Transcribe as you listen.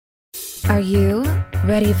Are you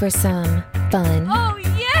ready for some fun? Oh,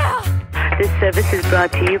 yeah! This service is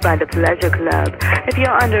brought to you by the Pleasure Club. If you're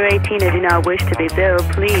under 18 and do not wish to be billed,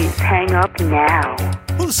 please hang up now.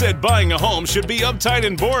 Who said buying a home should be uptight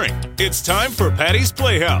and boring? It's time for Patty's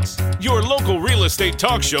Playhouse, your local real estate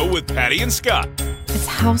talk show with Patty and Scott. It's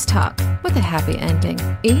house talk with a happy ending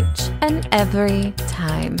each and every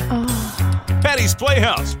time. Patty's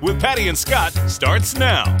Playhouse with Patty and Scott starts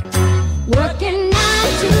now. Working 9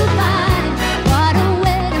 to 5, what a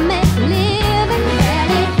way to make a living.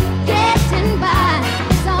 Barely getting by,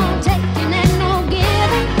 it's all taking and no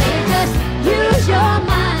giving. They just use your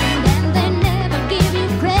mind and they never give you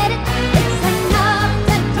credit. It's enough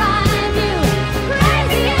to drive you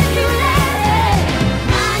crazy if you let it.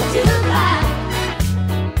 9 to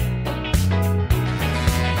 5.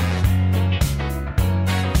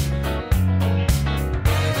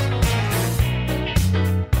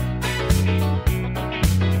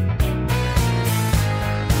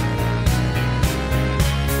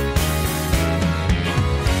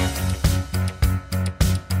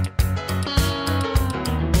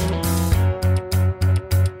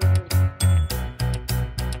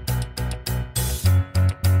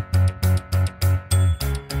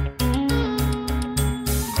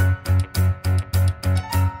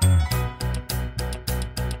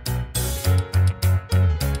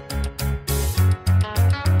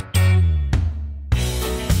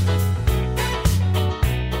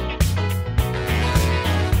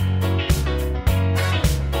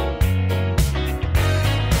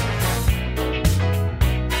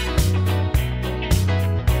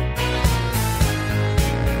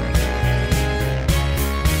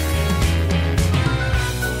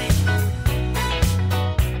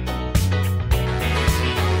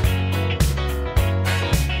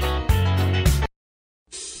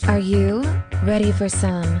 Are you ready for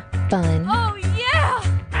some fun? Oh,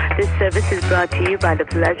 yeah! This service is brought to you by the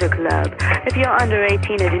Pleasure Club. If you're under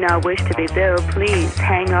 18 and do not wish to be billed, please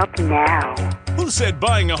hang up now. Who said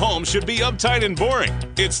buying a home should be uptight and boring?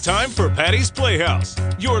 It's time for Patty's Playhouse,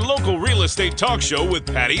 your local real estate talk show with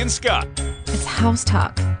Patty and Scott. It's house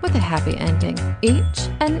talk with a happy ending each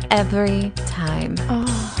and every time.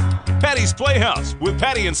 Patty's Playhouse with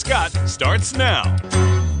Patty and Scott starts now.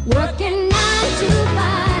 Working 9 to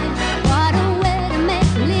 5, what a way to make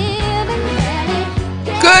a living. Barely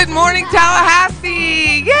getting Good morning,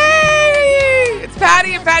 Tallahassee! Yay! It's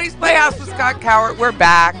Patty and Patty's Playhouse with Scott Cowart. We're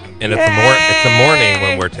back. And it's a morning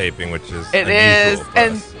when we're taping, which is It unusual is, for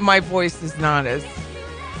and us. my voice is not as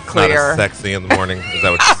It's clear. not as sexy in the morning. Is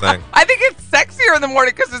that what you're saying? I think it's sexier in the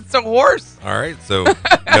morning because it's so hoarse. All right, so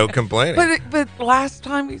no complaining. But last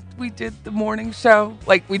time we did the morning show,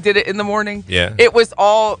 like we did it in the morning, Yeah. it was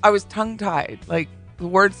all, I was tongue-tied. Like the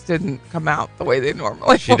words didn't come out the way they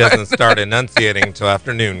normally She would. doesn't start enunciating until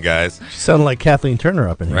afternoon, guys. She sounded like Kathleen Turner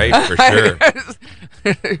up in here. Right, for sure.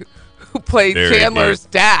 Who played Very Chandler's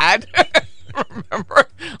dad. Remember?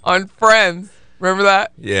 On Friends. Remember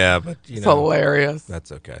that? Yeah, but It's hilarious.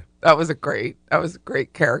 that's okay. That was a great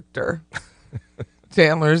character.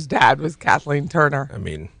 Chandler's dad was Kathleen Turner. I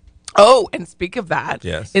mean, Oh, and speak of that,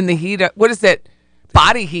 Yes. in the heat of, what is it?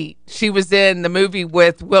 Body Heat. She was in the movie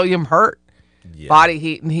with William Hurt. yeah, Body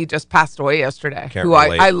Heat, and he just passed away yesterday. can't who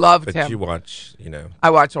relate, I loved but him. you watch, I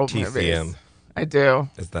watch old TCM. movies. I do.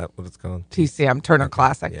 Is that what it's called? TCM, Turner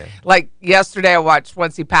Classic. yeah. Like yesterday, I watched,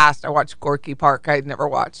 once he passed, I watched Gorky Park. I'd never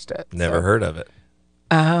watched it. Never so. heard of it.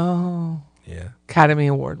 Oh, Yeah. Academy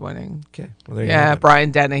Award winning. Okay. Well, there you Yeah, have it.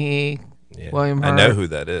 Brian Dennehy. Yeah. William I know Hurt. who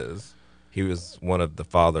that is. He was one of the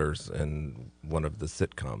fathers in one of the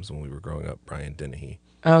sitcoms when we were growing up, Brian Dennehy.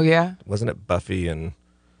 Oh, yeah? Wasn't it Buffy and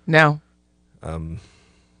No.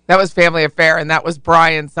 That was Family Affair, and that was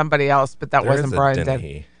Brian somebody else, but that there wasn't is a Brian Dennehy.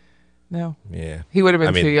 Dennehy. No. Yeah. He would have been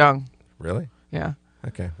I mean, too young. Really? Yeah.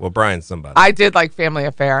 Okay. Well, Brian's somebody. I did like Family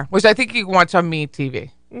Affair, which I think you can watch on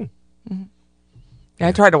MeTV. Mhm. Yeah,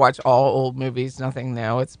 I try to watch all old movies. Nothing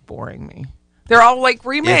new. It's boring me. They're all like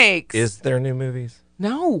remakes. Is there new movies?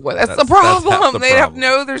 No, that's the That's problem. half the They have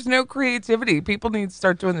problem. there's no creativity. People need to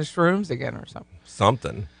start doing the shrooms again or something.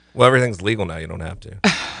 Something. Well, everything's legal now. You don't have to.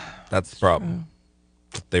 That's the problem.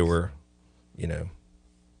 They were,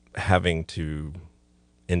 having to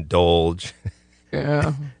indulge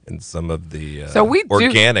Yeah. in some of the So we do-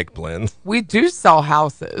 organic blends. We do sell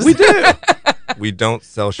houses. We do. We don't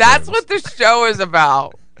sell. That's shrooms. what the show is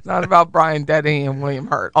about. It's not about Brian Denny and William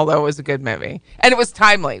Hurt, although it was a good movie. And it was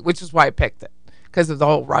timely, which is why I picked it, because of the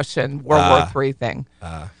whole Russian World War III thing.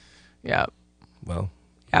 Yeah. Well,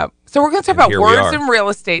 Yeah. So we're going to talk about here we words are. in real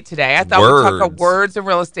estate today. I thought we'd talk about Words. words in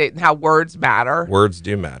real estate and how words matter. words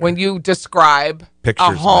do matter. When you describe Pictures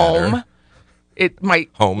a home, matter. it might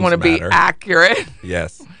Homes want to be matter. accurate.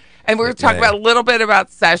 Yes. And we're going to talk about a little bit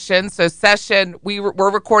about Session. So Session, we're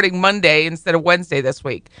recording Monday instead of Wednesday this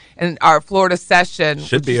week. And our Florida Session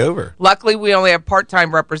Should be over. Luckily, we only have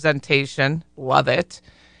part-time representation. Love it.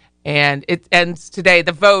 And it ends today.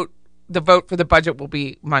 The vote for the budget will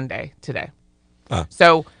be Monday today.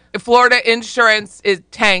 So if Florida insurance is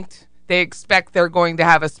tanked, they expect they're going to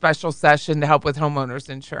have a special session to help with homeowners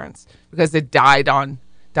insurance because it died on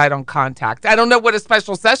contact. I don't know what a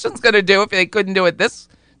special session's going to do if they couldn't do it this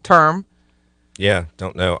term. Yeah,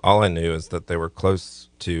 don't know. All I knew is that they were close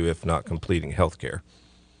to, if not completing, health care.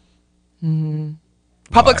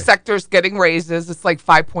 Public sector's getting raises. It's like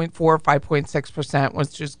 5.4, 5.6%,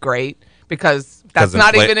 which is great because that's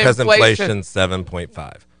not even inflation. Because inflation's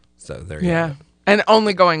 7.5. So there you go. And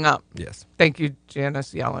only going up. Yes. Thank you,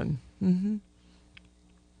 Janice Yellen.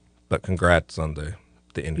 But congrats on the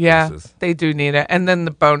increases. Yeah, they do need it. And then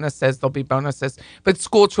the bonuses, there'll be bonuses. But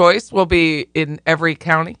school choice will be in every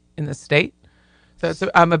county in the state. So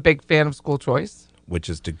I'm a big fan of school choice. Which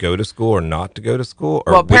is to go to school or not to go to school?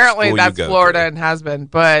 Or Well, apparently which school that's you go Florida to? and has been,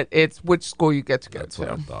 but it's which school you get to go That's to.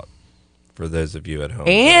 what I thought. For those of you at home,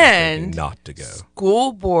 And not to go.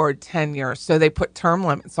 School board tenure. So they put term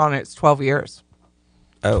limits on it. It's 12 years.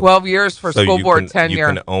 Oh. 12 years for So school you board can, tenure.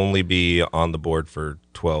 You can only be on the board for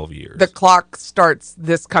 12 years. The clock starts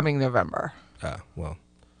this coming November. Well.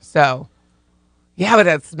 So, yeah, but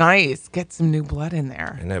that's nice. Get some new blood in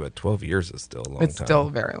there. I know, but 12 years is still a long time. It's still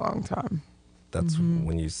a very long time. That's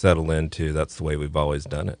when you settle into, that's the way we've always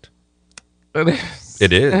done it. It is.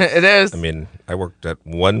 It is. It is. I mean, I worked at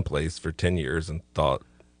one place for 10 years and thought,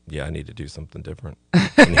 yeah, I need to do something different.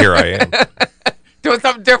 And here I am. Doing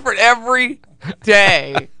something different every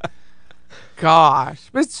day. Gosh.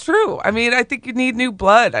 But it's true. I mean, I think you need new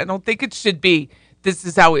blood. I don't think it should be, this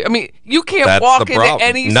is how we, I mean, you can't That's walk the into problem.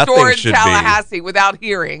 any Nothing store in should be. Tallahassee without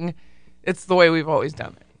hearing, it's the way we've always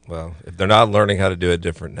done it. Well, if they're not learning how to do it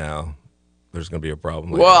different now, there's going to be a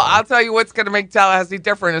problem. later Well, on. I'll tell you what's going to make Tallahassee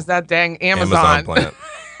different is that dang Amazon plant.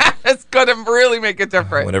 It's going to really make it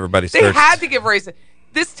different. When everybody They starts, had to give raises.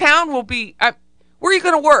 This town will be. Where are you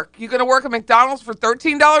going to work? You going to work at McDonald's for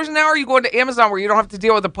 $13 an hour? Or are you going to Amazon where you don't have to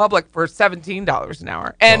deal with the public for $17 an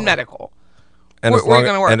hour and medical? and where are you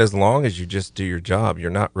going to work? And as long as you just do your job,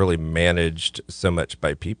 you're not really managed so much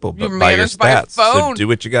by people, but You're by your managed by stats. So phone. do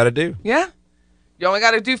what you got to do. Yeah. You only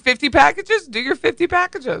got to do 50 packages? Do your 50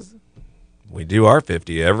 packages. We do our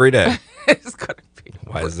 50 every day. It's going to be.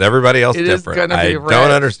 Why is everybody else It is different? gonna be I rich.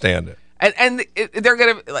 don't understand it. And they're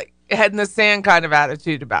going to, like, head in the sand kind of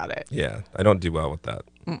attitude about it. Yeah, I don't do well with that.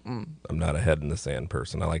 I'm not a head in the sand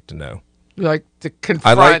person. I like to know. You like to I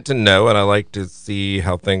confront. like to know, and I like to see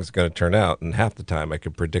how things are going to turn out. And half the time, I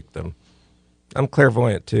can predict them. I'm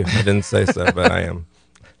clairvoyant too. I didn't say so, but I am.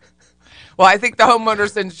 Well, I think the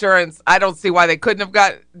homeowners insurance, I don't see why they couldn't have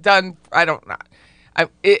got done. I don't know.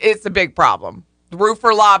 It's a big problem. The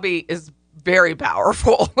roofer lobby is very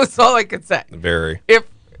powerful. That's all I can say. Very.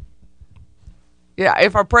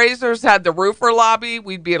 If appraisers had the roofer lobby,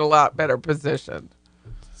 we'd be in a lot better position.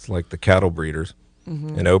 It's like the cattle breeders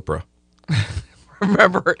Mm-hmm. in Oprah.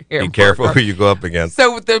 Remember Be careful who you go up against.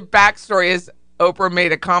 So the backstory is Oprah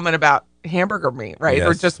made a comment about hamburger meat, right? Or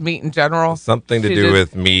Yes. just meat in general. Something to She do just-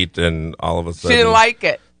 with meat, and all of a She sudden, didn't like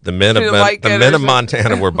it. the men she of didn't like it, or men of she-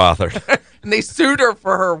 Montana were bothered. And they sued her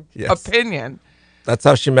for her Yes. opinion. That's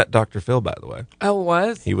how she met Dr. Phil, by the way. Oh,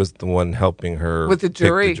 was? He was the one helping her With the pick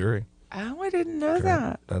jury. the jury. Oh, I didn't know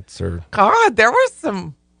that. That's her. God, there was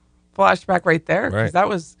some flashback right there. 'Cause Right. That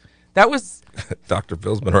was Dr.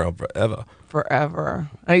 Phil's been around forever. forever.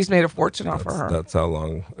 And he's made a fortune off of her. That's how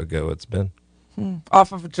long ago it's been.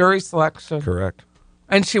 Off of a jury selection. Correct.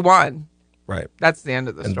 And she won. Right. That's the end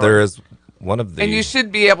of the And story. there is one of the and you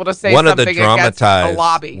should be able to say one of something the against a dramatized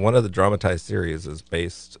lobby. one of the dramatized series is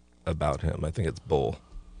based about him. I think it's Bull.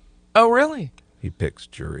 Oh, really? He picks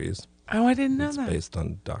juries. Oh, I didn't know It's that. based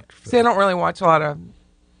on Dr. Phil See, I don't really watch a lot of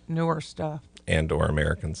newer stuff. and or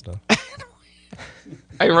American stuff.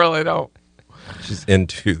 I really don't. She's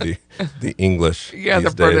into the English. Yeah,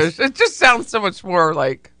 these the days. British. It just sounds so much more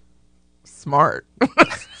like smart.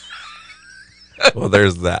 Well,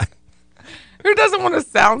 there's that. Who doesn't want to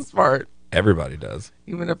sound smart, Everybody does.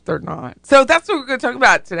 even if they're not? So that's what we're going to talk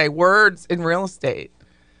about today: words in real estate.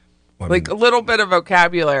 I Like a mean, little bit of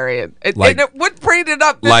vocabulary, and Like- what bring it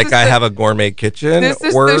up? This like is I the- have a gourmet kitchen. This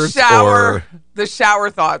is words the shower, or the shower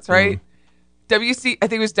thoughts, right? I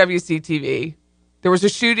think it was WCTV. There was a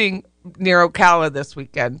shooting near Ocala this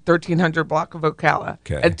weekend, 1300 block of Ocala.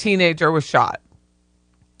 Okay. A teenager was shot.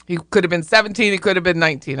 He could have been 17. He could have been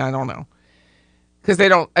 19. I don't know, because they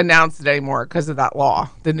don't announce it anymore because of that law,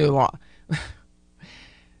 the new law.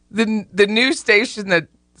 the news station that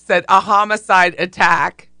said a homicide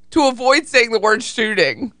attack to avoid saying the word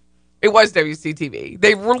shooting. It was WCTV.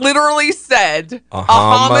 They literally said a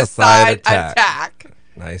homicide attack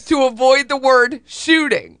Nice. to avoid the word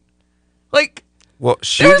shooting. Like, Well,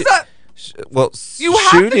 shooting. You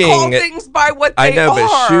have to call things by what they are. I know,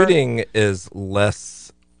 but shooting is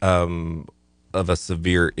less of a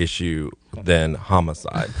severe issue than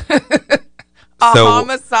homicide.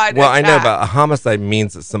 Homicide Well, attack. I know, but a homicide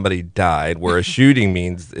means that somebody died, where a shooting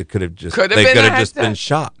means it could have just been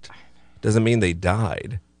shot. Doesn't mean they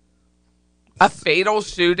died. A fatal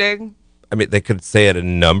shooting? I mean, they could say it a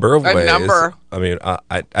number of ways. Number. I mean,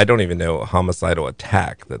 I don't even know a homicidal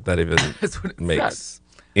attack that even makes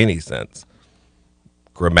any sense,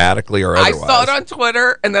 grammatically or otherwise. I saw it on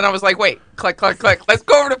Twitter, and then I was like, wait, click, click, click. Let's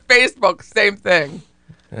go over to Facebook. Same thing.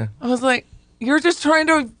 Yeah. I was like, you're just trying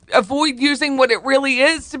to avoid using what it really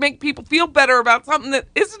is to make people feel better about something that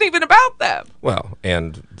isn't even about them. Well,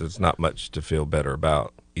 and there's not much to feel better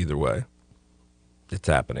about either way. It's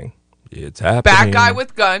happening. It's happening. Bad guy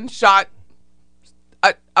with gun shot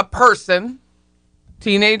a person,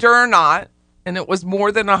 teenager or not, and it was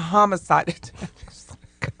more than a homicide attack.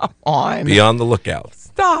 Come on. Be on the lookout.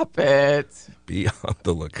 Stop it. Be on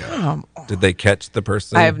the lookout. Come on. Did they catch the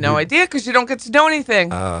person? I have no idea because you don't get to know anything.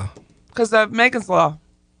 Because of Megan's Law.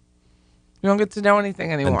 You don't get to know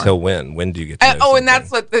anything anymore. Until when? When do you get to know something? And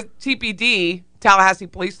that's what the TPD, Tallahassee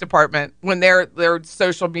Police Department, when their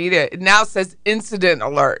social media, it now says incident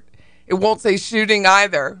alert. It won't say shooting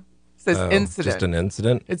either. It says incident. Just an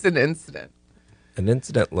incident? It's an incident. An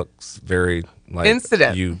incident looks very like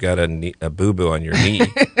incident. You got a boo-boo on your knee.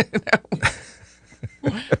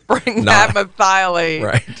 Bring that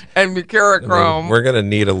methylate and mercurochrome. We're going to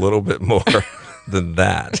need a little bit more than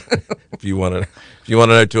that if you want to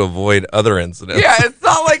know to avoid other incidents. Yeah, it's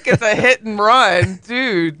not like it's a hit and run,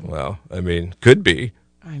 dude. Well, I mean, could be.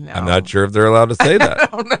 I know. I'm not sure if they're allowed to say that. I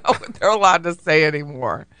don't know what they're allowed to say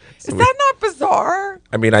anymore. Is that not bizarre?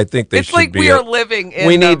 I mean, I think they should be. It's like we are living in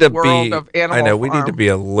the world of Animal I know, we Farm. need to be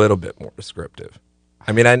a little bit more descriptive.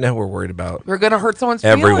 I mean, I know we're worried about. We're going to hurt someone's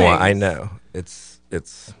everyone. feelings. I know. It's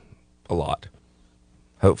a lot.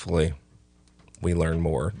 Hopefully, we learn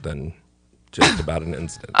more than just about an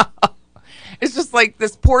incident. It's just like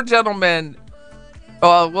this poor gentleman.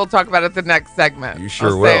 Well, we'll talk about it the next segment. You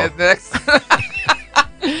sure will.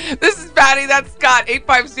 This is Patty. That's Scott.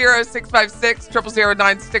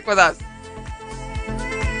 850-656-0009. Stick with us.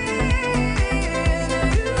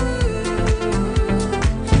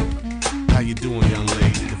 How you doing, young lady?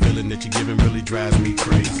 The feeling that you're giving really drives me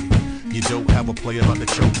crazy. You don't have a play about the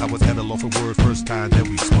choke. I was at a loss of words first time that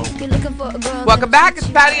we spoke. Welcome back. It's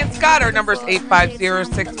Patty and Scott. Our number is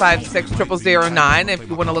 850-656-0009. If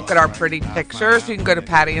you want to look at our pretty pictures, you can go to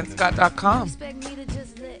pattyandscott.com.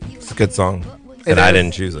 It's a good song. And I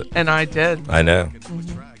didn't choose it. And I did. I know.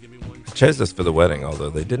 Mm-hmm. I chose this for the wedding, although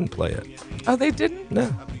they didn't play it. Oh, they didn't? No.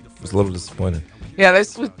 I was a little disappointed. Yeah,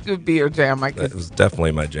 this would be your jam. It was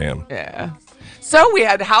definitely my jam. Yeah. So we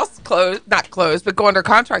had house closed, not closed, but go under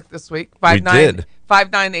contract this week. We did.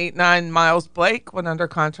 5989 Miles Blake went under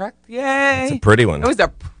contract. Yay. It's a pretty one. It was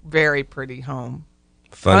a very pretty home.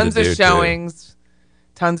 Fun tons to do, of showings.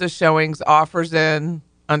 Tons of showings, offers in,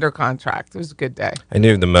 under contract. It was a good day. I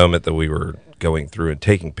knew the moment that we were going through and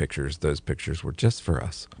taking pictures, those pictures were just for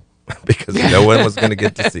us because no one was going to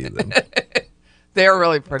get to see them. They're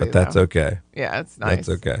really pretty, but that's okay. Yeah, it's nice. That's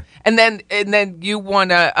okay. And then you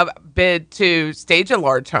won a bid to stage a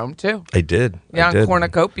large home too. I did. Yeah, I did. in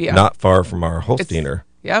Cornucopia, not far from our Holsteiner.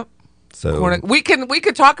 Yep. So we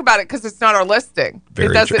could talk about it because it's not our listing. It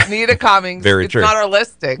doesn't need a Cummings. Very it's true. Not our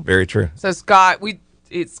listing. Very true. So Scott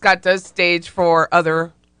does stage for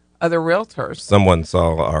other realtors. Someone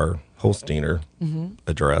saw our Holsteiner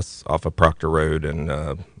address off of Proctor Road, and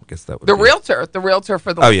I guess that would the be realtor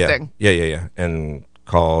for the listing. Yeah, and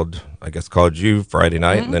called you Friday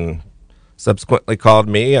night, and then subsequently called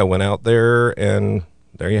me. I went out there, and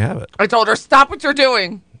there you have it. I told her, stop what you're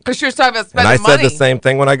doing, because she was talking about spending money. And I money. said the same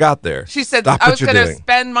thing when I got there. She said, stop I was going to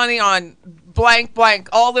spend money on blank,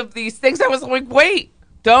 all of these things. I was like, wait,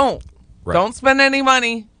 don't spend any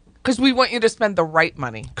money, because we want you to spend the right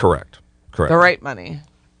money. Correct. The right money.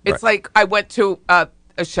 It's like I went to a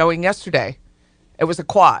showing yesterday. It was a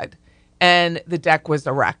quad, and the deck was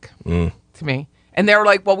a wreck to me. And they were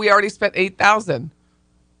like, well, we already spent $8,000.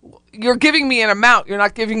 You're giving me an amount. You're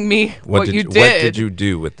not giving me what you did. What did you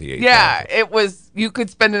do with the $8,000? Yeah, it was, you could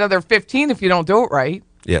spend another $15,000 if you don't do it right.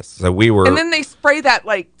 Yes, so we were. And then they spray that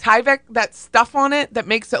like Tyvek, that stuff on it that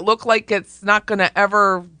makes it look like it's not going to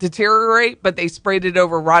ever deteriorate, but they sprayed it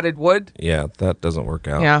over rotted wood. Yeah, that doesn't work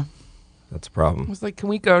out. Yeah. That's a I problem. was like, can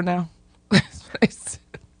we go now?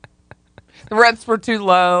 The rents were too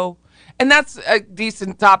low. And that's a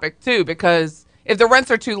decent topic, too, because if the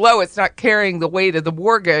rents are too low, it's not carrying the weight of the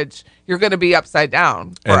mortgage. You're going to be upside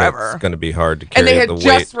down forever. And it's going to be hard to And they carry had the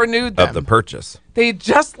just weight renewed them. of the purchase.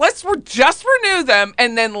 Let's just renew them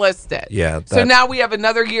and then list it. Yeah. So now we have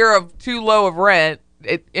another year of too low of rent,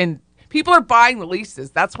 and people are buying the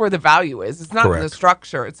leases. That's where the value is. It's not in the Correct.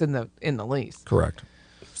 structure. It's in the lease. Correct.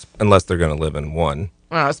 Unless they're going to live in one.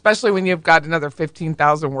 Especially when you've got another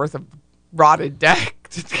 $15,000 worth of rotted deck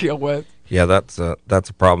to deal with. Yeah, that's a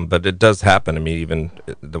problem. But it does happen. I mean, even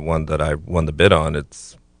the one that I won the bid on,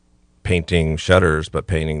 it's painting shutters, but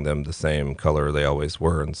painting them the same color they always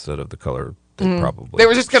were instead of the color they probably They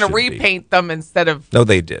were just going to should be. repaint them instead of. No,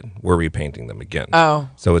 they did. We're repainting them again. Oh.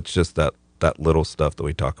 So it's just that little stuff that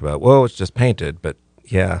we talk about. Well, it's just painted, but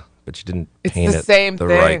yeah, but you didn't It's paint the it same the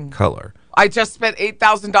thing. right color. I just spent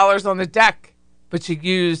 $8,000 on the deck, but you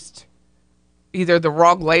used either the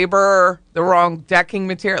wrong labor, the wrong decking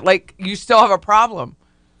material. Like, you still have a problem.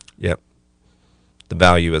 Yep. The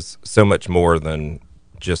value is so much more than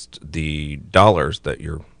just the dollars that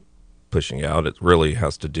you're pushing out. It really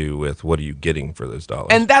has to do with what are you getting for those dollars.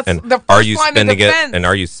 And that's the first are you line of spending defense. it, and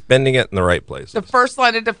are you spending it in the right places? The first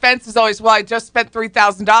line of defense is always, well, I just spent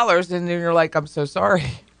 $3,000. And then you're like, I'm so sorry.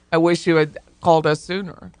 I wish you had called us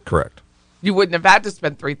sooner. Correct. You wouldn't have had to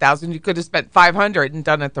spend $3,000. You could have spent $500 and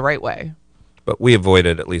done it the right way. But we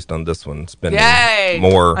avoided, at least on this one, spending Yay!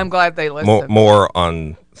 more. I'm glad they listened. More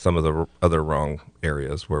on some of the other wrong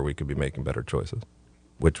areas where we could be making better choices,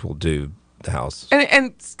 which will do the house.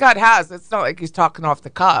 And Scott has. It's not like he's talking off the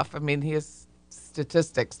cuff. I mean, he has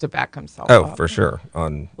statistics to back himself Oh, up. for sure.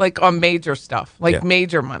 On Major stuff, Yeah.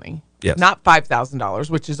 major money. Yes. Not $5,000,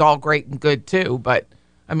 which is all great and good too, but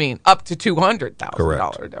I mean, up to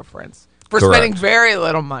 $200,000 difference for Correct. spending very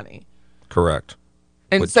little money. correct.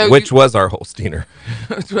 And Which was our Holsteiner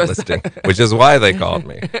listing, which is why they called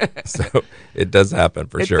me. So it does happen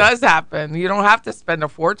for sure. It does happen. You don't have to spend a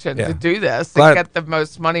fortune Yeah. to do this Glad- and get the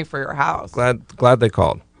most money for your house. Glad they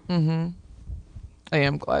called. I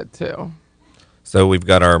am glad too. So we've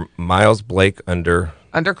got our Miles Blake under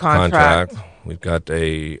Contract. We've got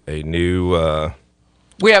a new.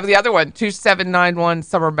 We have the other one, 2791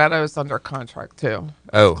 Summer Meadows under contract too.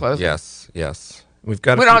 Oh, Closing. yes. We've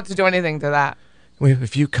got. We don't have to do anything to that. We have a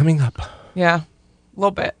few coming up. Yeah, a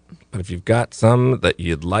little bit. But if you've got some that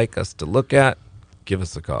you'd like us to look at, give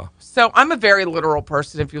us a call. So I'm a very literal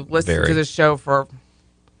person. If you've listened Very. to the show for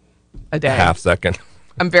a day, A half second.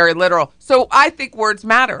 I'm very literal. So I think words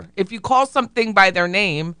matter. If you call something by their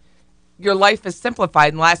name, your life is simplified.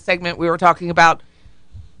 In the last segment, we were talking about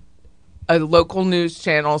a local news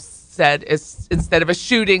channel said instead of a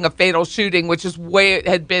shooting, a fatal shooting, which is way it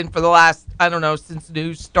had been for the last, I don't know, since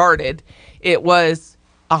news started, it was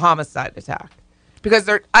a homicide attack. Because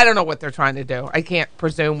I don't know what they're trying to do. I can't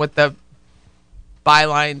presume what the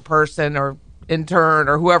byline person or intern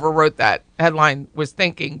or whoever wrote that headline was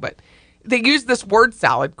thinking, but they use this word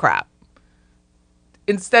salad crap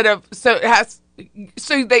instead of so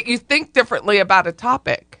that you think differently about a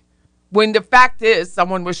topic when the fact is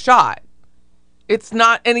someone was shot. It's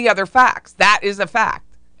not any other facts. That is a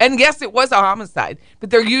fact. And yes, it was a homicide, but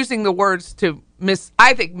they're using the words to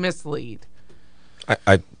mislead.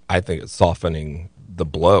 I think it's softening the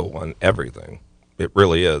blow on everything. It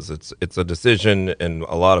really is. It's a decision, and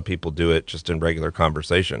a lot of people do it just in regular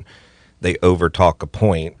conversation. They overtalk a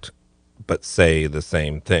point, but say the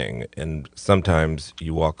same thing, and sometimes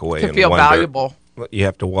you walk away To and feel wonder, valuable. You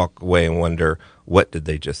have to walk away and wonder, what did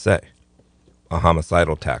they just say? A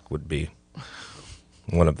homicidal attack would be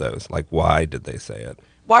one of those. Like, why did they say it?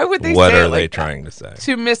 Why would they What say are it like they that? trying to say?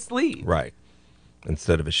 To mislead. Right.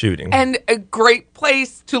 Instead of a shooting. And a great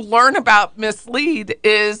place to learn about mislead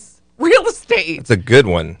is real estate. It's a good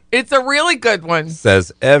one. It's a really good one.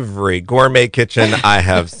 Says every gourmet kitchen I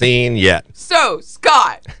have seen yet. So,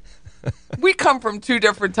 Scott, we come from two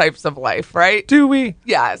different types of life, right? Do we?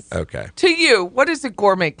 Yes. Okay. To you, what is a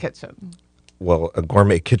gourmet kitchen? Well, a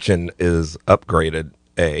gourmet kitchen is upgraded,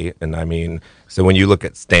 and I mean, so when you look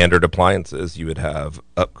at standard appliances, you would have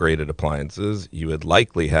upgraded appliances. You would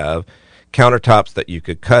likely have countertops that you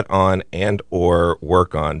could cut on and or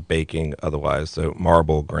work on baking otherwise, so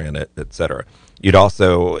marble, granite, etc. You'd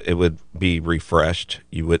also, it would be refreshed.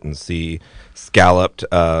 You wouldn't see scalloped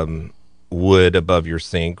wood above your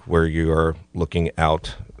sink where you are looking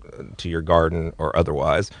out to your garden or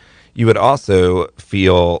otherwise. You would also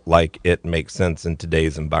feel like it makes sense in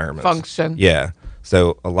today's environment. Function. Yeah.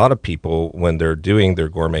 So a lot of people, when they're doing their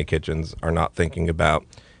gourmet kitchens, are not thinking about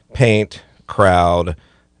paint, crowd,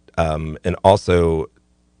 and also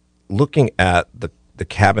looking at the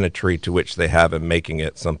cabinetry to which they have and making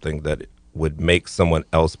it something that would make someone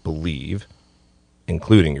else believe,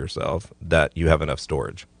 including yourself, that you have enough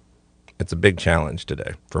storage. It's a big challenge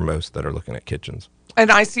today for most that are looking at kitchens.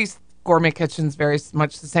 And I see gourmet kitchens very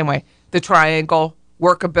much the same way. The triangle,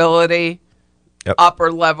 workability, Yep.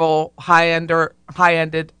 upper level,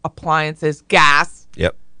 high-ended appliances, gas.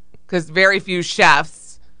 Yep. Because very few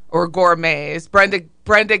chefs or gourmets.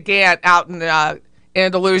 Brenda Gant out in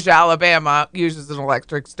Andalusia, Alabama, uses an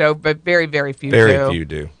electric stove, but very, very few do. Very few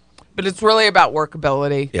do. But it's really about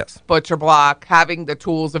workability. Yes. Butcher block, having the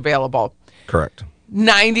tools available. Correct.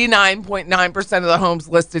 99.9% of the homes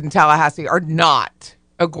listed in Tallahassee are not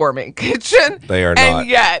a gourmet kitchen. They are not. And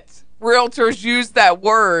yet, realtors use that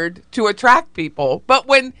word to attract people. But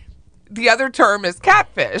when the other term is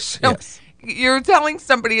catfish, Yes. you're telling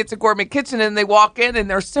somebody it's a gourmet kitchen and they walk in and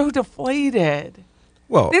they're so deflated.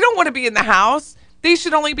 Well, They don't want to be in the house. They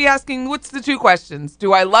should only be asking, what's the two questions?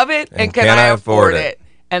 Do I love it? And can I afford it?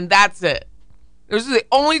 And that's it. Those are the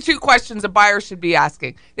only two questions a buyer should be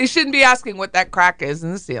asking. They shouldn't be asking what that crack is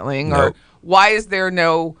in the ceiling or Nope. why is there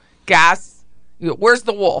no gas. Where's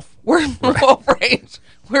the wolf? Where's the wolf range?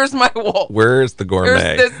 Where's my wolf? where's the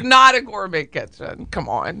gourmet? There's not a gourmet kitchen. Come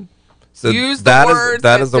on. So Use that the is- words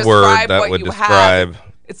that is a word describe that what would you describe- have.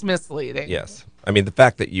 It's misleading. Yes. I mean, the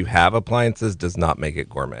fact that you have appliances does not make it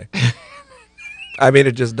gourmet. I mean,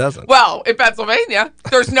 it just doesn't. Well, in Pennsylvania,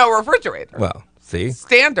 there's no refrigerator. Well, see?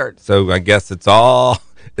 Standard. So I guess it's all relative.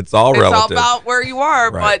 It's all about where you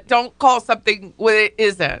are, Right. but don't call something what it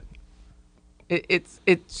isn't.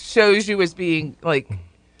 It shows you as being like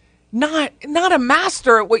not a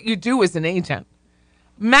master at what you do as an agent.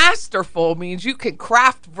 Masterful means you can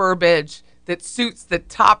craft verbiage that suits the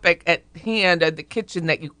topic at hand and the kitchen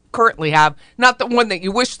that you currently have, not the one that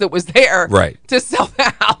you wish that was there Right. to sell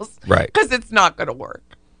the house. Right. Because it's not going to work.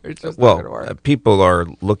 It's just not going to Well, work. people are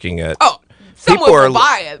looking at. Oh, someone people will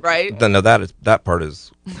buy it, right? No, that part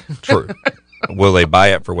is true. Will they buy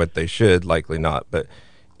it for what they should? Likely not. But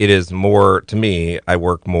it is more, to me, I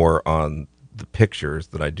work more on the pictures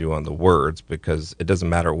than I do on the words, because it doesn't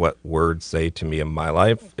matter what words say to me in my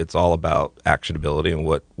life. It's all about actionability and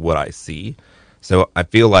what I see. So I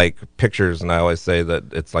feel like pictures, and I always say that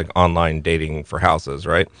it's like online dating for houses,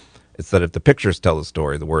 right? It's that if the pictures tell the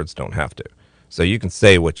story, the words don't have to. So you can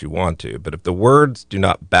say what you want to, but if the words do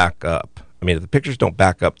not back up, I mean, if the pictures don't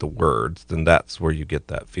back up the words, then that's where you get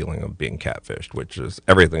that feeling of being catfished, which is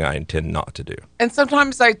everything I intend not to do. And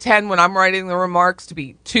sometimes I tend, when I'm writing the remarks, to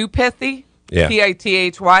be too pithy. Yeah.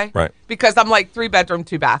 Pithy. Right. Because I'm like 3-bedroom,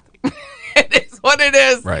 2-bath. It is what it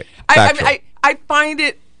is. Right. I mean, I find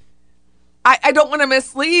it, I don't want to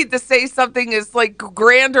mislead to say something is like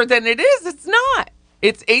grander than it is. It's not.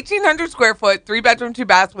 It's 1,800 square foot, 3-bedroom,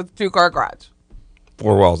 2-bath with 2-car garage.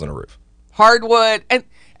 4 walls and a roof. Hardwood.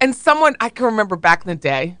 And someone, I can remember back in the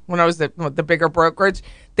day when I was at the bigger brokerage,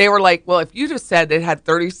 they were like, well, if you just said it had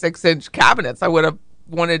 36-inch cabinets, I would have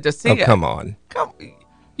wanted to see it. Come on.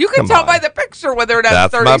 You can Come tell on. by the picture whether it has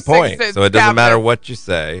That's my 36 point. inch So it doesn't matter cabinets. what you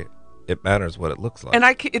say. It matters what it looks like. And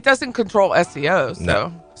it doesn't control SEO. So,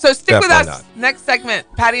 No. so stick with us. Definitely not. Next segment,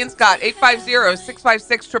 Patty and Scott,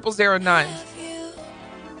 850-656-0009.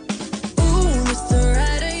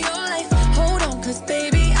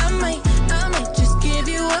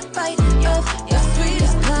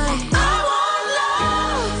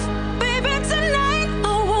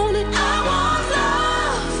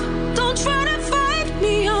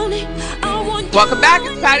 Welcome back.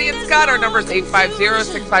 It's Patty and Scott. Our number is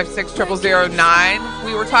 850-656-0009.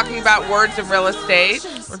 We were talking about words in real estate.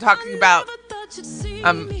 We're talking about,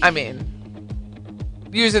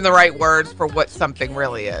 using the right words for what something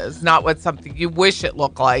really is, not what something you wish it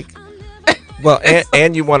looked like. Well,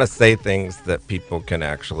 and you want to say things that people can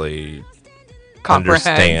actually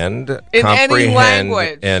Comprehend. understand, In any comprehend,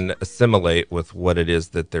 language. and assimilate with what it is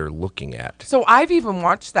that they're looking at. So I've even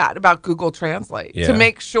watched that about Google Translate Yeah. to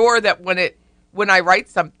make sure that when I write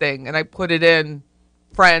something and I put it in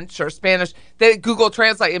French or Spanish, that Google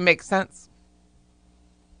Translate, it makes sense.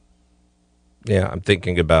 Yeah, I'm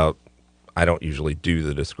thinking about, I don't usually do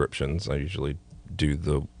the descriptions. I usually do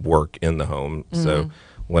the work in the home. Mm-hmm. So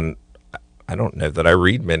when, I don't know that I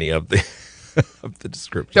read many of the of the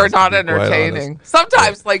descriptions. They're not to be quite entertaining. honest.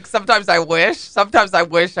 Sometimes I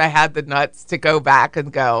wish I had the nuts to go back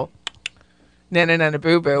and go, na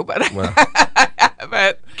boo boo, but Well, I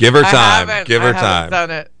haven't. give her I time. haven't. Give her I haven't time.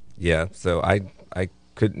 done it. Yeah, so I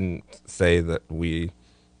couldn't say that we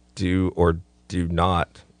do or do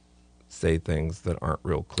not say things that aren't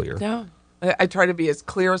real clear. No. I try to be as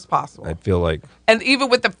clear as possible. I feel like, and even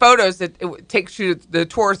with the photos, it takes you the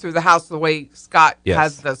tour through the house the way Scott yes,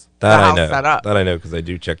 has the that house I know. set up. That I know because I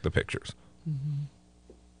do check the pictures.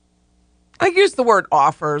 I use the word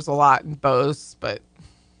offers a lot in both, but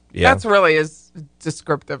that's really as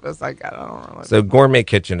descriptive as I get. I don't really. So Gourmet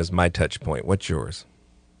Kitchen is my touch point. What's yours?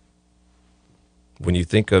 When you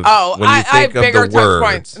think of I have bigger the touch words,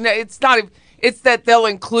 points. No, it's not. It's that they'll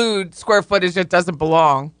include square footage that doesn't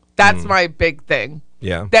belong. That's my big thing.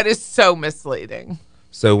 Yeah, that is so misleading.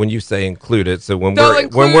 So when you say include it, so when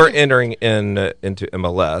we're entering into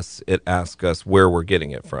MLS, it asks us where we're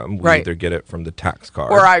getting it from. We either get it from the tax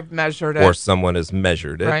card, or I've measured it, or someone has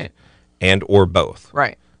measured it, right, and or both,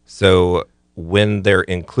 right. So when they're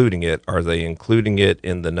including it, are they including it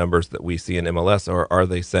in the numbers that we see in MLS, or are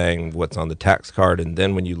they saying what's on the tax card? And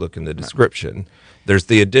then when you look in the description, there's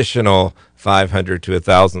the additional 500 to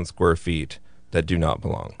 1,000 square feet that do not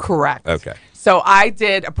belong. Correct. Okay. So I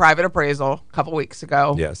did a private appraisal a couple weeks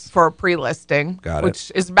ago. Yes. For a pre-listing. Got it.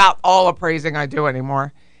 Which is about all appraising I do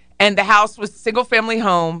anymore. And the house was single-family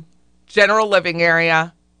home, general living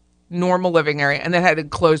area, normal living area, and then had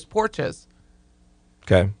enclosed porches.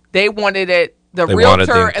 Okay. They wanted it. The They wanted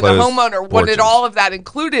the realtor and the enclosed homeowner porches. wanted all of that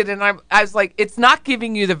included, and I was like, it's not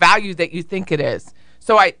giving you the value that you think it is.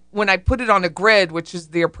 So when I put it on a grid, which is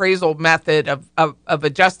the appraisal method of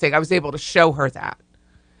adjusting, I was able to show her that.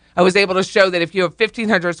 I was able to show that if you have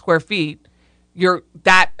 1,500 square feet,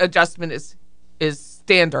 that adjustment is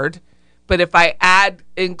standard. But if I add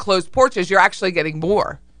enclosed porches, you're actually getting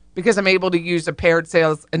more because I'm able to use a paired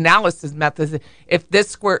sales analysis method. If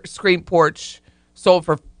this screen porch sold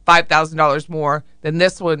for $5,000 more, then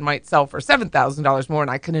this one might sell for $7,000 more, and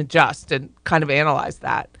I can adjust and kind of analyze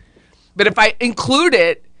that. But if I include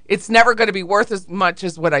it, it's never going to be worth as much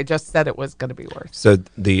as what I just said it was going to be worth. So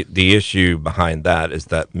the issue behind that is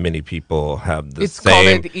that many people have the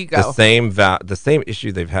same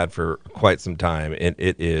issue they've had for quite some time, and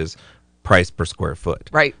it is price per square foot.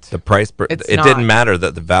 Right. The price per didn't matter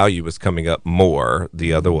that the value was coming up more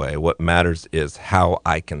the other way. What matters is how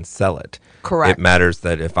I can sell it. Correct. It matters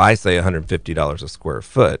that if I say $150 a square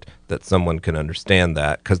foot, that someone can understand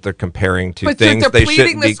that because they're comparing to things they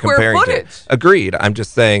shouldn't be comparing to. Agreed. I'm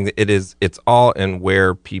just saying that it's all in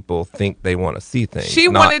where people think they want to see things. She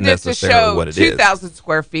not wanted it to show what it 2,000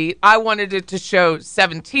 square feet. I wanted it to show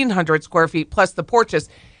 1,700 square feet plus the porches.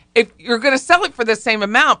 If you're going to sell it for the same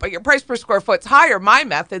amount, but your price per square foot's higher, my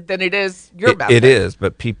method, than it is your method. It is,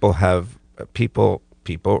 but people,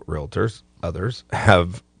 realtors, others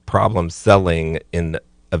have problems selling in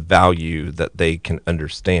a value that they can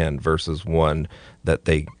understand versus one that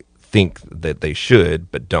they think that they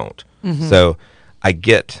should but don't. Mm-hmm. So I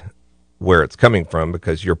get where it's coming from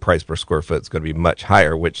because your price per square foot is going to be much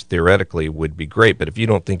higher, which theoretically would be great. But if you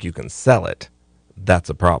don't think you can sell it, that's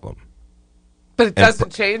a problem. But it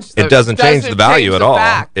doesn't change. It doesn't change the value at all.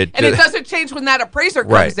 It doesn't change when that appraiser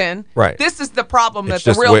comes in. Right. This is the problem that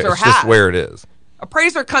the realtor has. It's just where it is.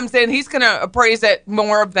 Appraiser comes in. He's going to appraise it.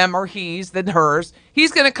 More of them are he's than hers.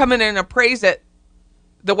 He's going to come in and appraise it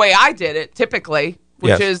the way I did it, typically,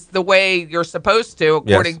 which is the way you're supposed to,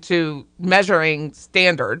 according to measuring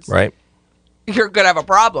standards. Right. You're going to have a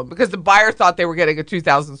problem because the buyer thought they were getting a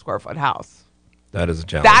 2,000 square foot house. That is a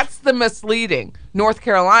challenge. That's the misleading. North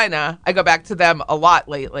Carolina, I go back to them a lot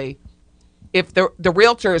lately. If the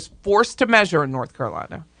realtor is forced to measure in North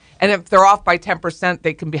Carolina, and if they're off by 10%,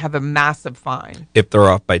 they can have a massive fine. If they're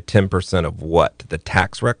off by 10% of what? The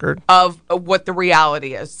tax record? Of what the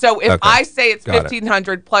reality is. So if I say it's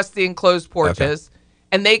 1,500 plus the enclosed porches,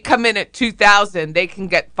 and they come in at 2,000, they can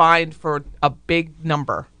get fined for a big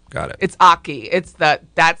number. Got it. It's ACHI.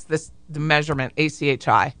 That's the measurement,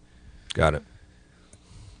 ACHI. Got it.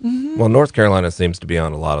 Mm-hmm. Well, North Carolina seems to be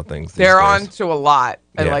on a lot of things. They're on to a lot.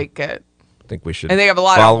 I like it. I think we should. And they have a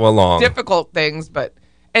lot of difficult things, but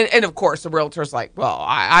and of course the realtor's like, well,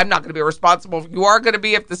 I'm not going to be responsible. You are going to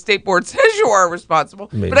be if the state board says you are responsible.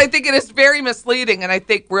 But I think it is very misleading, and I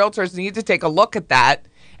think realtors need to take a look at that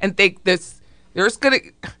and think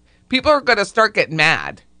people are going to start getting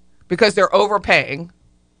mad because they're overpaying,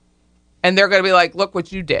 and they're going to be like, look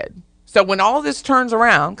what you did. So when all this turns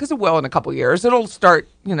around, because it will in a couple of years, it'll start,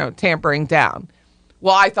 tampering down.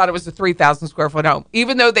 Well, I thought it was a 3,000 square foot home.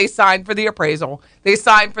 Even though they signed for the appraisal, they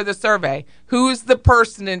signed for the survey. Who's the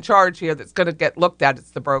person in charge here that's going to get looked at?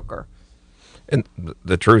 It's the broker. And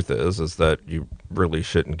the truth is that you really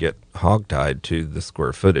shouldn't get hogtied to the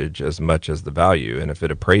square footage as much as the value. And if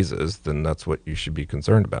it appraises, then that's what you should be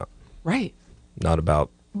concerned about. Right. Not about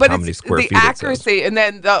But how it's many square the feet it says. accuracy, and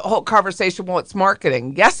then the whole conversation, well, it's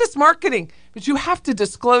marketing. Yes, it's marketing, but you have to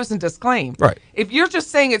disclose and disclaim. Right. If you're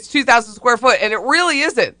just saying it's 2,000 square foot, and it really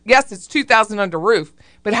isn't, yes, it's 2,000 under roof,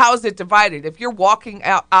 but how is it divided? If you're walking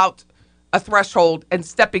out a threshold and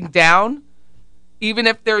stepping down, even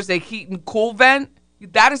if there's a heat and cool vent,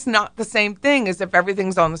 that is not the same thing as if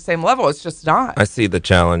everything's on the same level. It's just not. I see the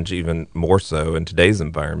challenge even more so in today's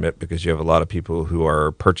environment because you have a lot of people who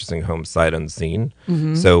are purchasing homes sight unseen.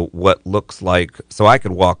 Mm-hmm. So what looks like, so I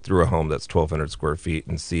could walk through a home that's 1,200 square feet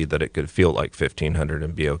and see that it could feel like 1,500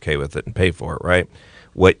 and be okay with it and pay for it, right?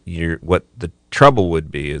 What the trouble would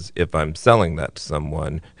be is if I'm selling that to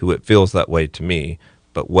someone who it feels that way to me,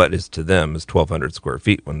 but what is to them is 1,200 square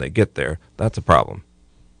feet when they get there. That's a problem.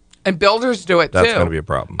 And builders do it, That's too. That's going to be a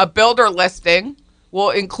problem. A builder listing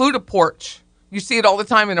will include a porch. You see it all the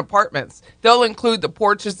time in apartments. They'll include the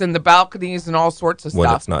porches and the balconies and all sorts of when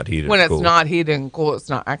stuff. It's not heated when and it's cool. not heated and cool, it's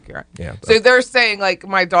not accurate. Yeah. So they're saying, like,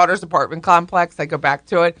 my daughter's apartment complex, I go back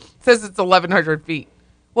to it, says it's 1,100 feet.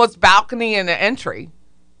 Well, it's balcony and an entry.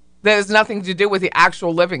 That has nothing to do with the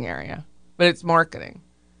actual living area, but it's marketing.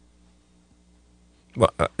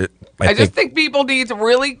 Well, I just think people need to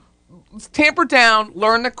really tamper down,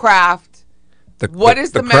 learn the craft. What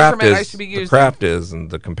is the measurement I should be using? The craft is, and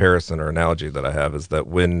the comparison or analogy that I have is that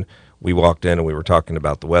when we walked in and we were talking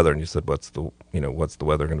about the weather, and you said, "What's the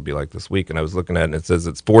weather going to be like this week?" And I was looking at it, and it says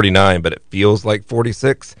it's 49, but it feels like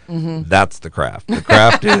 46. Mm-hmm. That's the craft. The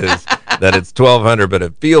craft is that it's 1,200, but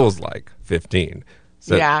it feels like 15.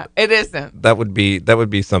 So yeah, it isn't. That would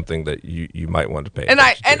be something that you might want to pay. And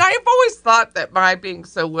I've always thought that my being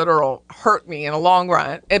so literal hurt me in the long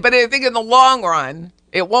run. But I think in the long run,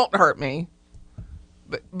 it won't hurt me.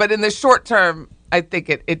 But in the short term, I think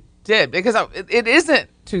it did because it isn't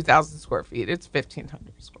 2,000 square feet. It's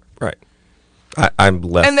 1,500 square feet. Right. I'm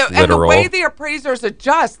less literal. And the way the appraisers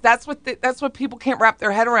adjust, that's what people can't wrap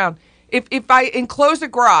their head around. If I enclose a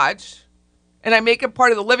garage and I make it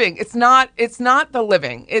part of the living, it's not the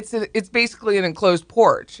living. It's basically an enclosed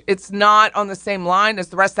porch. It's not on the same line as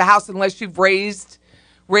the rest of the house unless you've raised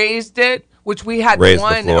it. Which we had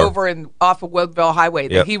one over off of Woodville Highway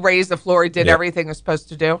that he raised the floor. He did everything he was supposed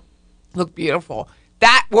to do. Looked beautiful.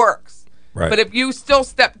 That works. Right. But if you still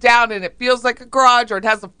step down and it feels like a garage or it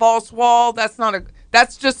has a false wall, that's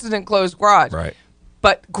just an enclosed garage. Right.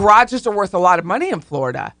 But garages are worth a lot of money in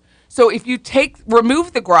Florida. So if you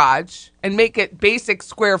remove the garage and make it basic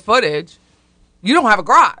square footage, you don't have a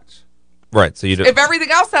garage. Right. So if everything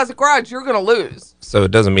else has a garage, you're going to lose. So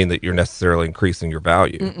it doesn't mean that you're necessarily increasing your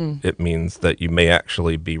value. Mm-mm. It means that you may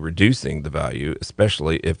actually be reducing the value,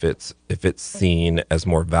 especially if it's seen as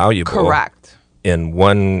more valuable. Correct. In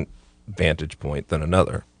one vantage point than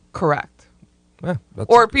another. Correct. Yeah,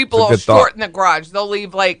 or people will shorten the garage. They'll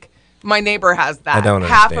leave, like, my neighbor has that. I don't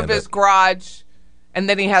half understand of his garage, and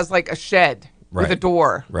then he has like a shed with a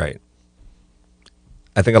door. Right.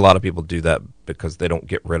 I think a lot of people do that because they don't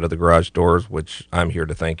get rid of the garage doors, which I'm here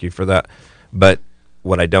to thank you for that. But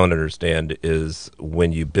what I don't understand is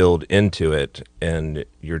when you build into it and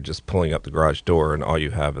you're just pulling up the garage door and all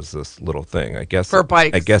you have is this little thing. I guess for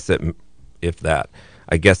bikes. I guess it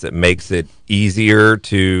makes it easier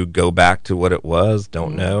to go back to what it was.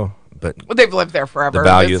 Don't know, but they've lived there forever. The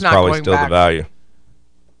value is probably still the value.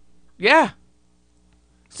 Yeah.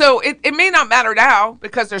 So it may not matter now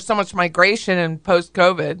because there's so much migration and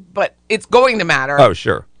post-COVID, but it's going to matter. Oh,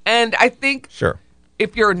 sure. And I think sure.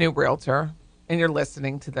 If you're a new realtor and you're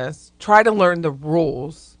listening to this, try to learn the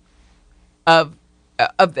rules of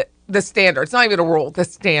the standards. It's not even a rule, the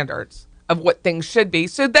standards of what things should be,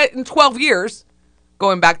 so that in 12 years,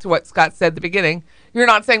 going back to what Scott said at the beginning, you're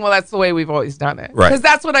not saying, well, that's the way we've always done it. Right. Because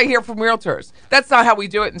that's what I hear from realtors. That's not how we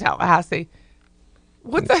do it in Tallahassee.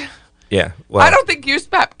 What the... Yeah, well, I don't think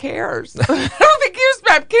USPAP cares. I don't think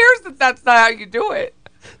USPAP cares that that's not how you do it.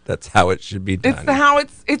 That's how it should be done.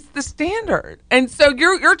 It's the standard, and so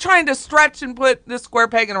you're trying to stretch and put this square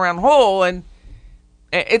peg in a round hole, and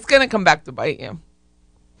it's going to come back to bite you.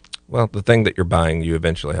 Well, the thing that you're buying, you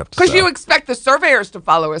eventually have to because you expect the surveyors to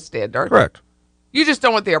follow a standard. Correct. You just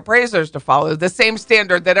don't want the appraisers to follow the same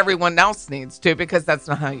standard that everyone else needs to, because that's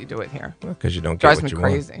not how you do it here. Because you don't get drives what me you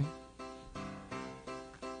crazy. Want.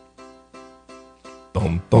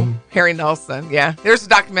 Boom, boom. Harry Nelson. Yeah. There's a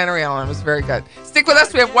documentary on it. It was very good. Stick with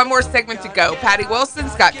us. We have one more segment to go. Patty Wilson,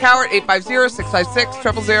 Scott Cowart,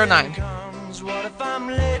 850-656-0009. What if I'm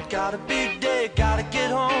late? Got a big day. Gotta get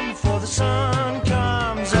home before the sun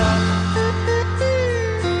comes up.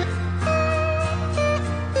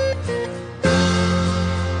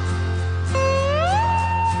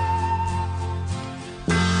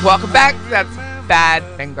 Welcome back. That's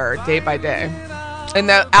Badfinger, Day by Day. And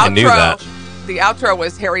the I knew that. outro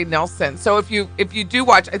was Harry Nilsson. So if you do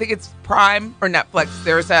watch, I think it's Prime or Netflix,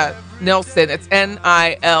 there's a Nilsson, it's Nilsson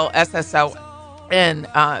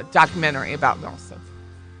documentary about Nilsson.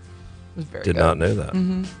 It was very Did good. not know that.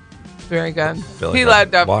 Mm-hmm. Very good. Feel like He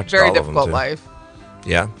I've lived a watched very all of them, difficult too. life.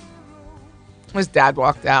 Yeah. His dad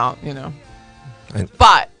walked out, you know. I-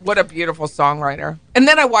 But what a beautiful songwriter. And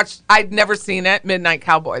then I'd never seen it, Midnight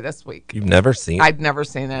Cowboy this week. You've never seen I'd never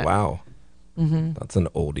seen it. Wow. Mm-hmm. That's an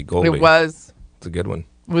oldie goldie. It was. It's a good one.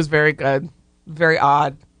 It was very good. Very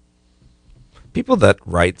odd. People that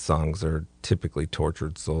write songs are typically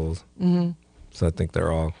tortured souls. Mm-hmm. So I think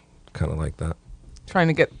they're all kind of like that. Trying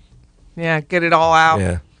to get it all out.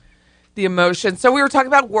 Yeah. The emotion. So we were talking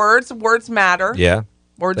about words. Words matter. Yeah.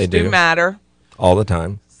 Words they do matter. All the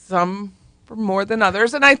time. Some for more than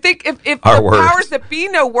others. And I think if Our the words. powers that be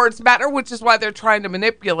know words matter, which is why they're trying to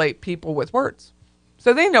manipulate people with words.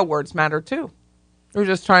 So they know words matter too. They're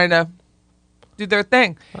just trying to do their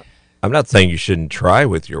thing. I'm not saying you shouldn't try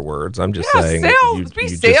with your words. I'm just saying be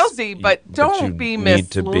salesy, but don't be need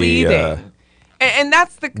to misleading. be, and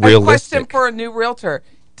that's the a question realistic. for a new realtor.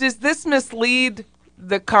 Does this mislead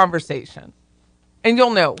the conversation? And you'll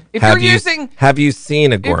know if have you're you, using. Have you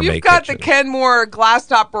seen a gourmet If you've got kitchen? the Kenmore glass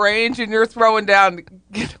top range and you're throwing down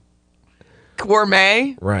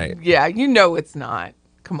gourmet, Right. Yeah, you know it's not.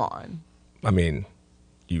 Come on. I mean,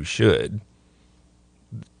 you should.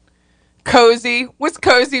 Cozy. What's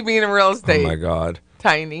cozy mean in real estate? Oh my God.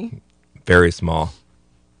 Tiny. Very small.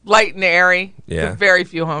 Light and airy. Yeah. Very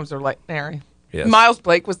few homes are light and airy. Yes. Miles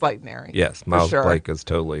Blake was light and airy. Yes, for Miles sure. Blake is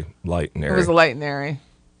totally light and airy. It was a light and airy.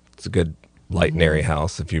 It's a good light and airy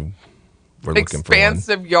house if you were looking for one.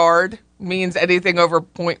 Expansive yard means anything over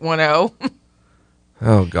 0.10.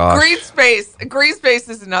 Oh gosh. Green space. Green space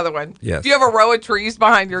is another one. Yes. If you have a row of trees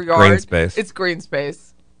behind your yard, Green space. it's green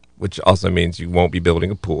space. Which also means you won't be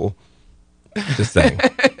building a pool. Just saying.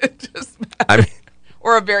 I mean,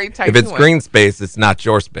 Or a very tiny if it's one. green space, it's not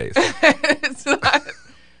your space. It's not.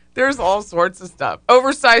 There's all sorts of stuff.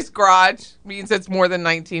 Oversized garage means it's more than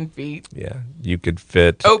 19 feet. Yeah, you could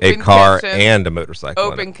fit Open a car kitchen. and a motorcycle.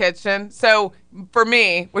 in Open it. kitchen. So for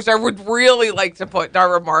me, which I would really like to put in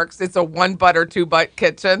our remarks, it's a 1-butt or 2-butt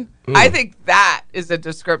kitchen. I think that is a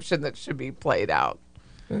description that should be played out.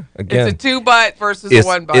 Again, It's a 2-butt versus a it's,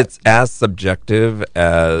 1-butt. it's as subjective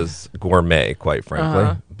as gourmet, quite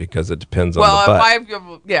frankly, because it depends on the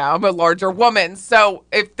butt. I'm a larger woman. So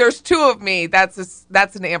if there's two of me, that's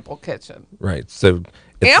an ample kitchen. Right. So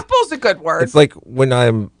it's, Ample's a good word. it's like when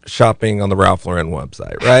I'm shopping on the Ralph Lauren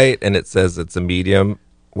website, right? And it says it's a medium.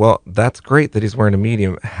 Well, that's great that he's wearing a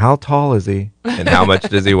medium. How tall is he? And how much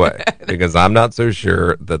does he weigh? Because I'm not so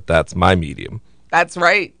sure that that's my medium. That's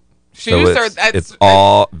right. So Shoes it's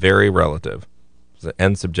all very relative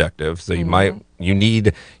and subjective. So you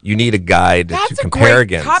need a guide That's to a compare great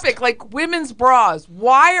against. topic. Like women's bras.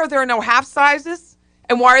 Why are there no half sizes?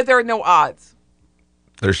 And why are there no odds?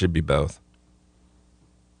 There should be both.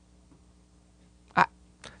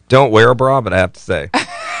 Don't wear a bra, but I have to say,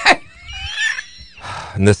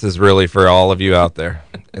 and this is really for all of you out there.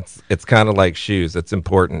 It's kind of like shoes. It's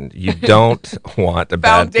important. You don't want a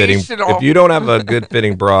bad fitting. Foundational. If you don't have a good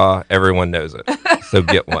fitting bra, everyone knows it. So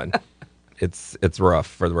get one. It's rough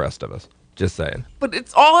for the rest of us. Just saying. But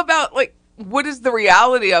it's all about like what is the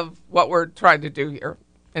reality of what we're trying to do here?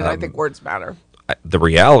 And I think words matter. The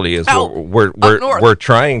reality is Hell, we're up north. we're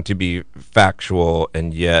trying to be factual,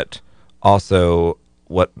 and yet also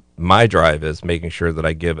what my drive is making sure that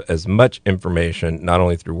I give as much information, not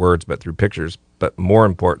only through words but through pictures. But more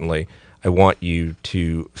importantly, I want you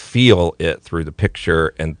to feel it through the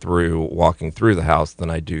picture and through walking through the house than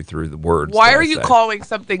I do through the words. Why that are I you say. calling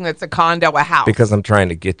something that's a condo a house? Because I'm trying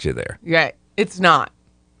to get you there. Yeah, it's not.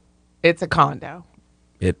 It's a condo.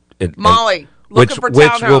 It Molly, which looking for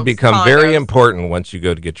which will townhomes, become very condos. important once you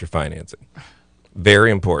go to get your financing.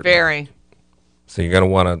 Very important. Very. So you're going to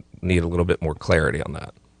want to need a little bit more clarity on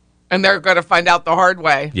that. And they're going to find out the hard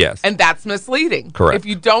way. Yes. And that's misleading. Correct. If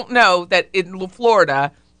you don't know that in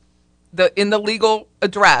Florida, in the legal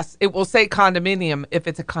address, it will say condominium if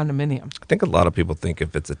it's a condominium. I think a lot of people think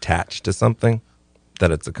if it's attached to something,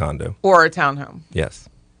 that it's a condo. Or a townhome. Yes.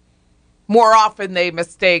 More often they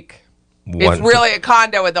mistake it's One- really a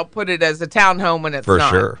condo and they'll put it as a townhome when it's For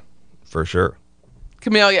not. sure. For sure.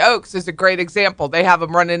 Camellia Oaks is a great example. They have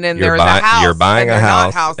them running in there You're, as a house. you're buying and a they're not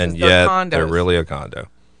house, houses, and they're yet condos. they're really a condo.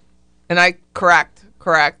 And correct.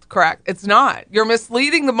 It's not. You're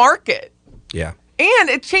misleading the market. Yeah. And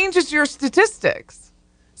it changes your statistics.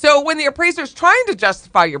 So when the appraiser's trying to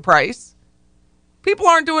justify your price, people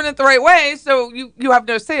aren't doing it the right way, so you have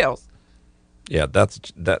no sales. Yeah,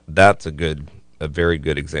 that's a good a very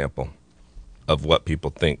good example of what people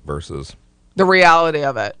think versus the reality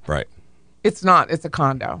of it. Right. It's not. It's a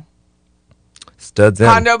condo. Studs in.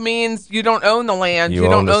 Condo means you don't own the land. You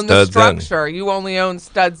don't own the structure. You only own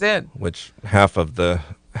studs in. Which half the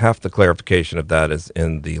clarification of that is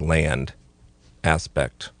in the land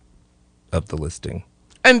aspect of the listing.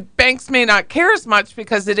 And banks may not care as much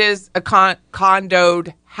because it is a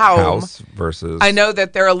condoed house versus. I know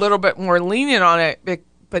that they're a little bit more lenient on it,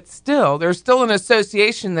 but still, there's still an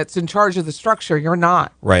association that's in charge of the structure. You're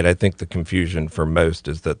not. Right. I think the confusion for most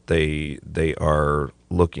is that they are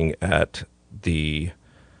looking at the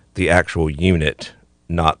actual unit,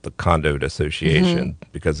 not the condoed association,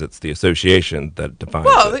 because it's the association that defines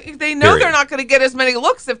Well, it. they know Period. they're not going to get as many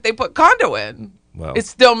looks if they put condo in. Well, it's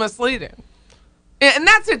still misleading. And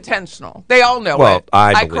that's intentional. They all know well, it.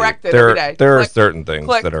 I correct it there, every day. There are Click, certain things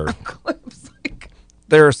click, that are. clips.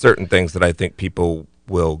 There are certain things that I think people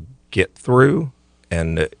will get through,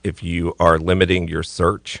 and if you are limiting your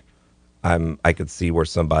search, I could see where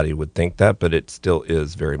somebody would think that, but it still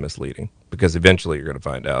is very misleading because eventually you're going to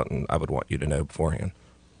find out, and I would want you to know beforehand.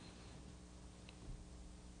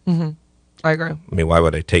 I agree. I mean, why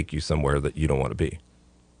would I take you somewhere that you don't want to be?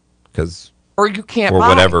 Because Or you can't for buy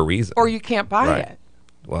whatever reason, or you can't buy Right. it.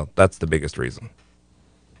 Well, that's the biggest reason.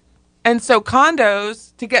 And so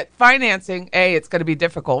condos, to get financing, A, it's going to be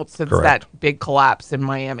difficult since Correct. that big collapse in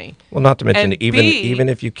Miami. Well, not to mention, And even B, even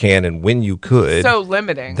if you can and when you could, so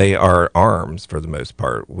limiting. they are ARMs for the most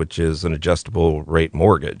part, which is an adjustable rate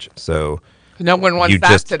mortgage. So No one wants you that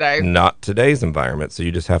just, today. Not today's environment. So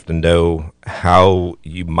you just have to know how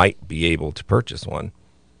you might be able to purchase one.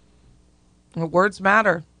 Well, words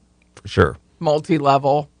matter. For sure.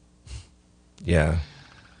 Multi-level. Yeah.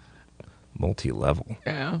 Multi-level.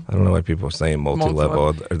 Yeah. I don't know why people are saying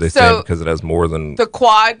multi-level. Are they So, saying because it has more than... The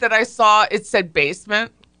quad that I saw, it said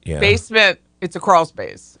basement. Yeah. Basement, it's a crawl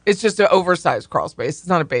space. It's just an oversized crawl space. It's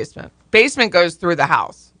not a basement. Basement goes through the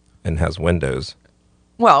house. And has windows.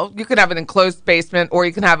 Well, you can have an enclosed basement or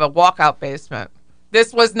you can have a walkout basement.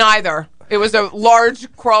 This was neither. It was a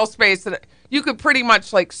large crawl space that you could pretty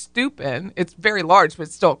much like stoop in. It's very large, but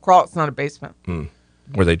it's still a crawl. It's not a basement.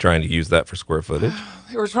 Were they trying to use that for square footage?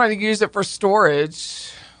 They were trying to use it for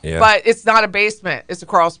storage. Yeah. But it's not a basement. It's a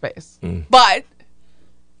crawl space. But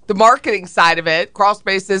the marketing side of it, crawl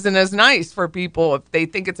space isn't as nice for people if they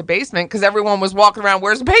think it's a basement because everyone was walking around,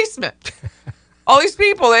 where's a basement? All these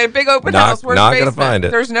people, they had a big open house. Where's not the gonna basement? find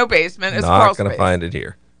it. There's no basement. It's a crawl Not going space. to find it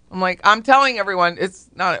here. I'm like, I'm telling everyone it's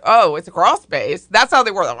not, it's a crawl space. That's how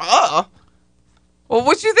they were like, well,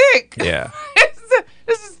 what you think? Yeah.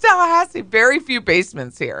 This is Tallahassee. Very few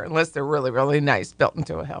basements here, unless they're really, really nice, built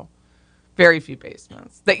into a hill. Very few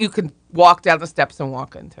basements that you can walk down the steps and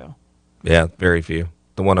walk into. Yeah, very few.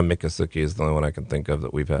 The one on Miccosukee is the only one I can think of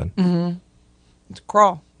that we've had. It's a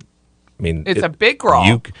crawl. I mean, It's a big crawl.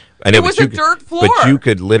 I know, It was but a dirt floor. But you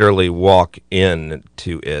could literally walk in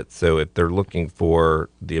to it. So if they're looking for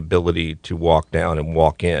the ability to walk down and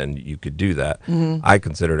walk in, you could do that. I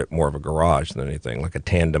considered it more of a garage than anything, like a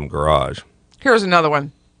tandem garage. Here's another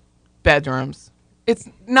one. Bedrooms. It's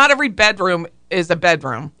not every bedroom is a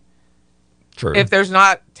bedroom. True. If there's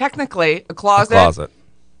not technically a closet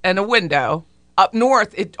and a window, up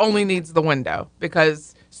north, it only needs the window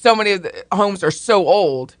because so many of the homes are so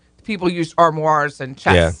old. People use armoires and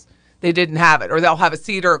chests. Yeah. They didn't have it. Or they'll have a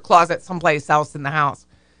cedar closet someplace else in the house.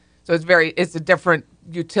 So it's a different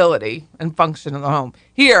utility and function of the home.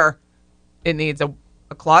 Here, it needs a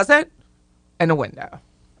closet and a window.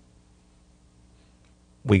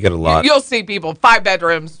 We get a lot. You'll see people, 5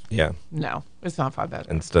 bedrooms. Yeah. No, it's not 5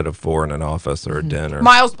 bedrooms. Instead of 4 in an office or a den. Or,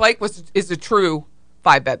 Miles Blake is a true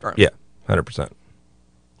 5 bedroom. yeah, 100%.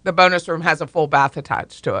 The bonus room has a full bath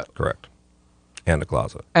attached to it. Correct. And a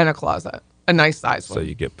closet. And a closet. A nice size one. So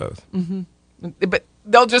you get both. But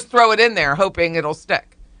they'll just throw it in there hoping it'll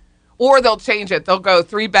stick. Or they'll change it. They'll go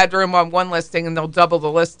 3 bedroom on one listing and they'll double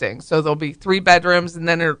the listing. So there'll be 3 bedrooms and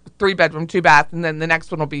then a 3 bedroom, 2 bath, and then the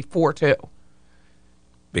next one will be 4 too.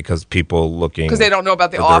 Because people looking... Because they don't know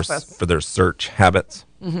about the for office. for their search habits.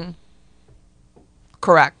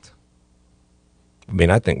 Correct. I mean,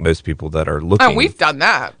 I think most people that are looking... And we've done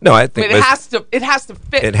that. No, I think But it has to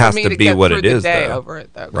fit it has for me to to be get what through it the is, day though. over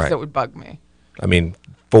it, though, because Right. it would bug me. I mean,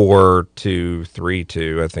 4 to 3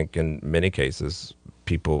 to, I think in many cases,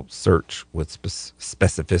 people search with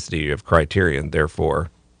specificity of criteria, and therefore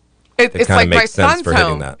It's kinda like my makes sense son's for hitting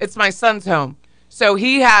home. that. It's my son's home. So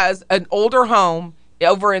he has an older home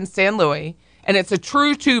over in San Luis, and it's a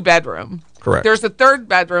true 2-bedroom. Correct. There's a 3rd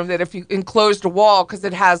bedroom that if you enclosed a wall, because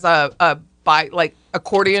it has a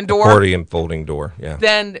accordion door, accordion folding door, yeah.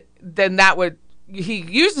 then that would he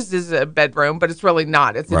uses as a bedroom, but it's really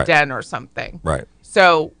not. It's a Right. den or something. Right.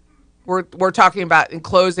 So we're talking about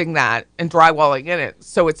enclosing that and drywalling in it,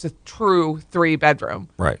 so it's a true 3-bedroom.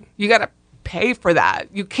 Right. You got to pay for that.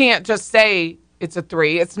 You can't just say it's a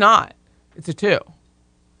 3. It's not. It's a 2.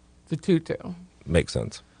 It's a 2-2. Makes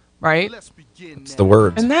sense. Right? It's the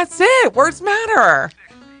words. And that's it. Words matter.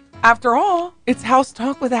 After all, it's House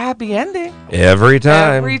Talk with a happy ending. Every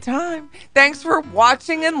time. Every time. Thanks for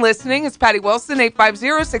watching and listening. It's Patty Wilson,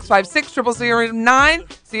 850-656-0009.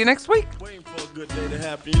 See you next week. Waiting for a good day to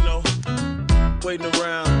happen, you know. Waiting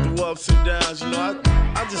around through ups and downs, you know.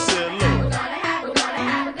 I just said,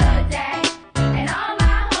 look.